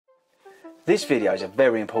This video is a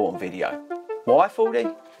very important video. Why 40?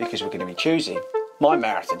 Because we're going to be choosing my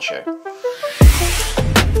marathon shoe.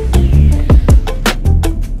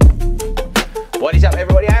 What is up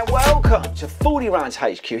everybody and welcome to 40 Runs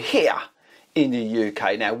HQ here in the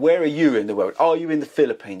UK. Now where are you in the world? Are you in the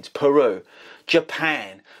Philippines, Peru,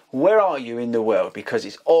 Japan? Where are you in the world? Because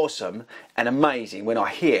it's awesome and amazing when I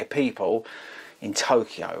hear people in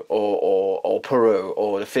Tokyo or Peru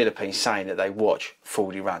or the Philippines saying that they watch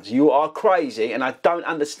 40 Runs. You are crazy, and I don't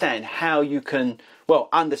understand how you can, well,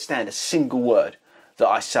 understand a single word that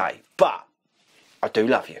I say, but I do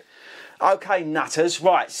love you. Okay, nutters,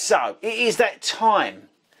 right, so it is that time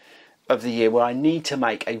of the year where I need to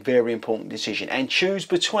make a very important decision and choose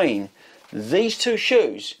between these two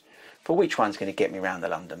shoes for which one's going to get me around the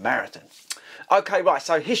London Marathon. Okay, right,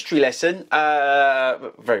 so history lesson,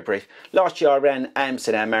 very brief. Last year I ran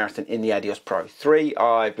Amsterdam Marathon in the Adios Pro 3.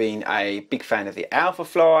 I've been a big fan of the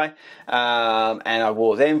Vaporfly, and I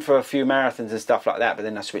wore them for a few marathons and stuff like that, but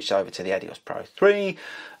then I switched over to the Adios Pro 3.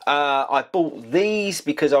 I bought these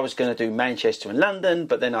because I was going to do Manchester and London,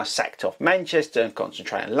 but then I sacked off Manchester and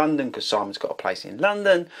concentrated on London because Simon's got a place in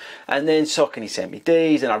London. And then Saucony sent me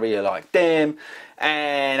these and I really liked them,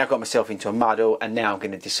 and I got myself into a muddle, and now I'm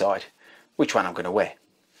going to decide which one I'm going to wear.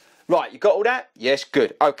 Right, you got all that? Yes,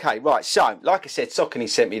 good. Okay, right, so, like I said, Saucony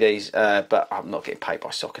sent me these, but I'm not getting paid by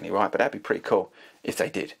Saucony, right? But that'd be pretty cool if they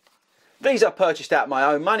did. These I purchased out of my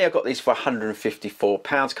own money. I got these for £154.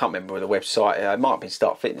 Can't remember the website. It might have been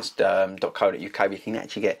startfitness.co.uk, where you can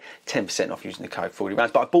actually get 10% off using the code 40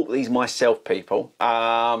 Runs. But I bought these myself, people,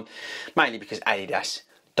 mainly because Adidas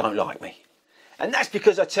don't like me. And that's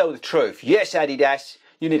because I tell the truth. Yes, Adidas,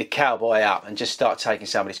 you need to cowboy up and just start taking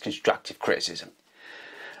some of this constructive criticism.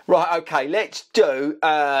 Right, okay, let's do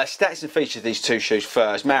stats and features of these two shoes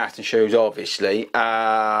first. Marathon shoes, obviously.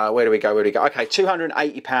 Where do we go? Okay,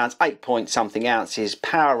 280 pounds, 8 point something ounces.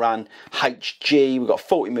 Power Run HG. We've got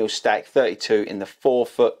 40mm stack, 32 in the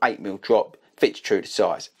forefoot, 8mm drop. Fits true to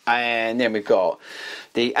size. And then we've got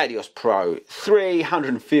the Adios Pro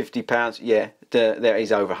 350 pounds. Yeah, there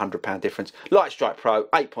is over £100 difference. Light Strike Pro,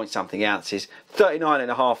 8 point something ounces,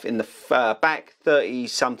 39.5 in the back, 30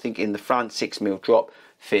 something in the front, 6mm drop.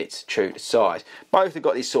 Fits true to size. Both have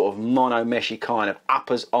got this sort of mono meshy kind of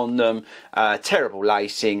uppers on them. Terrible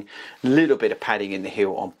lacing, little bit of padding in the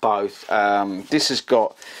heel on both. This has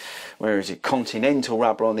got, where is it, Continental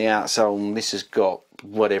rubber on the outsole, and this has got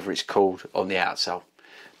whatever it's called on the outsole.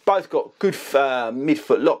 Both got good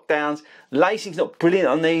mid-foot lockdowns. Lacing's not brilliant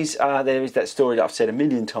on these. There is that story that I've said a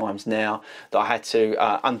million times now, that I had to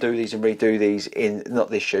undo these and redo these in,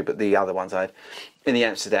 not this shoe, but the other ones I had in the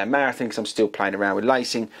Amsterdam Marathon, because I'm still playing around with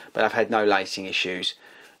lacing, but I've had no lacing issues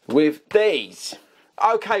with these.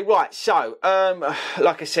 Okay, right, so,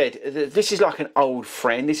 like I said, this is like an old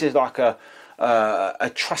friend. This is like a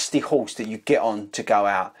trusty horse that you get on to go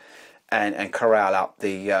out and corral up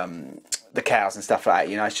the cows and stuff like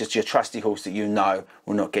that. You know, it's just your trusty horse that you know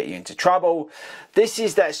will not get you into trouble. This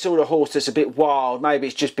is that sort of horse that's a bit wild. Maybe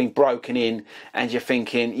it's just been broken in and you're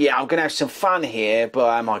thinking, yeah, I'm going to have some fun here,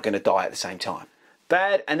 but am I going to die at the same time?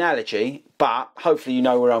 Bad analogy, but hopefully you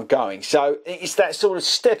know where I'm going. So it's that sort of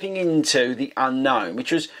stepping into the unknown,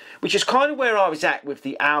 which is kind of where I was at with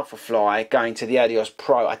the Vaporfly going to the Adios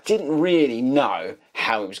Pro. I didn't really know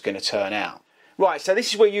how it was going to turn out. Right, so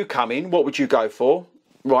this is where you come in. What would you go for?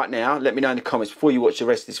 Right now, let me know in the comments before you watch the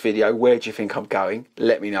rest of this video. Where do you think I'm going?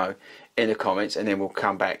 Let me know in the comments, and then we'll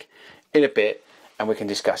come back in a bit and we can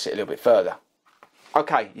discuss it a little bit further.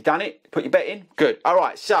 Okay, you done it? Put your bet in? Good. All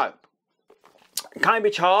right, so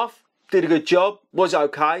Cambridge half, did a good job, was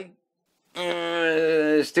okay.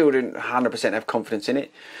 Still didn't 100% have confidence in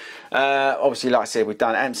it. Obviously, like I said, we've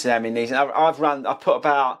done Amsterdam in these, and I put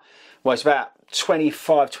about, well, it's about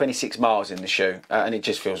 25, 26 miles in the shoe, and it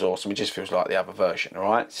just feels awesome. It just feels like the other version, all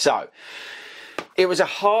right? So, it was a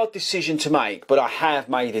hard decision to make, but I have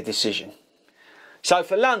made a decision. So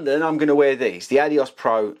for London, I'm going to wear these, the Adios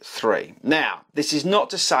Pro 3. Now, this is not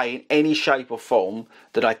to say in any shape or form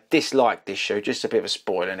that I dislike this shoe, just a bit of a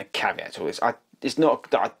spoiler and a caveat to all this. It's not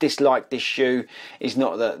that I dislike this shoe, it's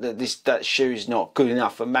not that shoe is not good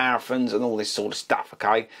enough for marathons and all this sort of stuff,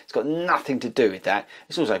 okay? It's got nothing to do with that.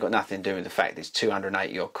 It's also got nothing to do with the fact that it's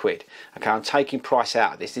 280 odd quid. Okay, I'm taking price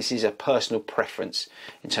out of this. This is a personal preference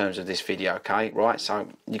in terms of this video, okay? Right, so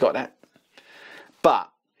you got that? But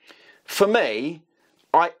for me,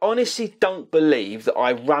 I honestly don't believe that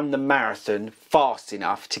I run the marathon fast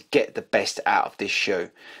enough to get the best out of this shoe.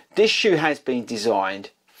 This shoe has been designed,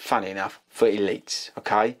 funny enough, for elites,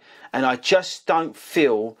 okay? And I just don't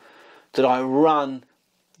feel that I run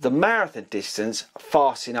the marathon distance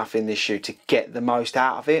fast enough in this shoe to get the most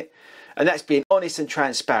out of it. And that's being honest and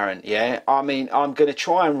transparent, yeah? I mean, I'm going to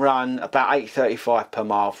try and run about 8:35 per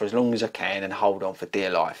mile for as long as I can and hold on for dear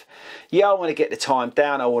life. Yeah, I want to get the time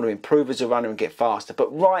down. I want to improve as a runner and get faster.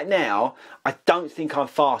 But right now, I don't think I'm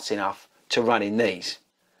fast enough to run in these.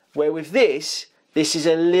 Where with this is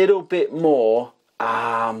a little bit more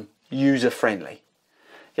user-friendly.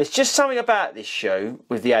 There's just something about this shoe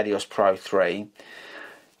with the Adios Pro 3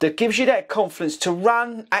 that gives you that confidence to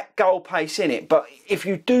run at goal pace in it. But if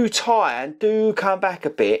you do tire and do come back a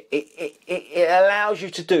bit, it allows you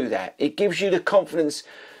to do that. It gives you the confidence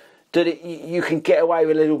that you can get away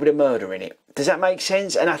with a little bit of murder in it. Does that make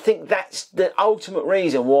sense? And I think that's the ultimate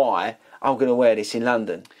reason why I'm going to wear this in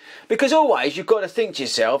London. Because always you've got to think to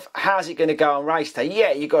yourself, how's it going to go on race day?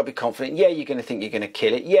 Yeah, you've got to be confident. Yeah, you're going to think you're going to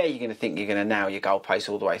kill it. Yeah, you're going to think you're going to nail your goal pace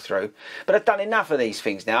all the way through. But I've done enough of these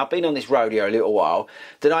things now. I've been on this rodeo a little while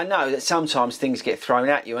that I know that sometimes things get thrown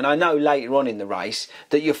at you. And I know later on in the race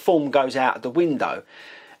that your form goes out the window.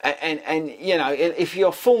 And you know, if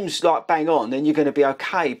your form's like bang on, then you're going to be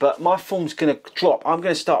okay. But my form's going to drop. I'm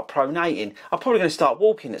going to start pronating. I'm probably going to start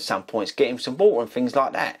walking at some points, getting some water and things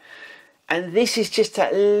like that. And this is just a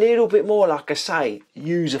little bit more, like I say,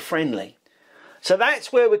 user-friendly. So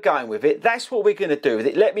that's where we're going with it. That's what we're going to do with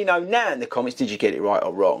it. Let me know now in the comments, did you get it right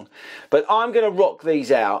or wrong? But I'm going to rock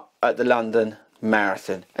these out at the London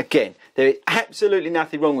Marathon. Again, there is absolutely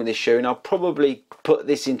nothing wrong with this shoe, and I'll probably put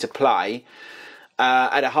this into play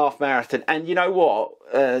at a half marathon. And you know what?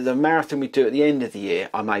 The marathon we do at the end of the year,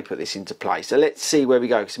 I may put this into play. So let's see where we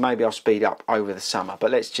go, because maybe I'll speed up over the summer.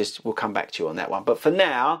 But we'll come back to you on that one. But for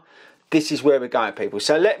now, this is where we're going, people.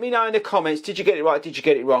 So let me know in the comments, did you get it right, did you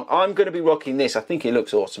get it wrong? I'm going to be rocking this. I think it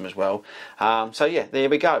looks awesome as well. So yeah, there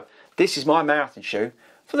we go. This is my marathon shoe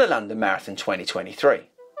for the London Marathon 2023.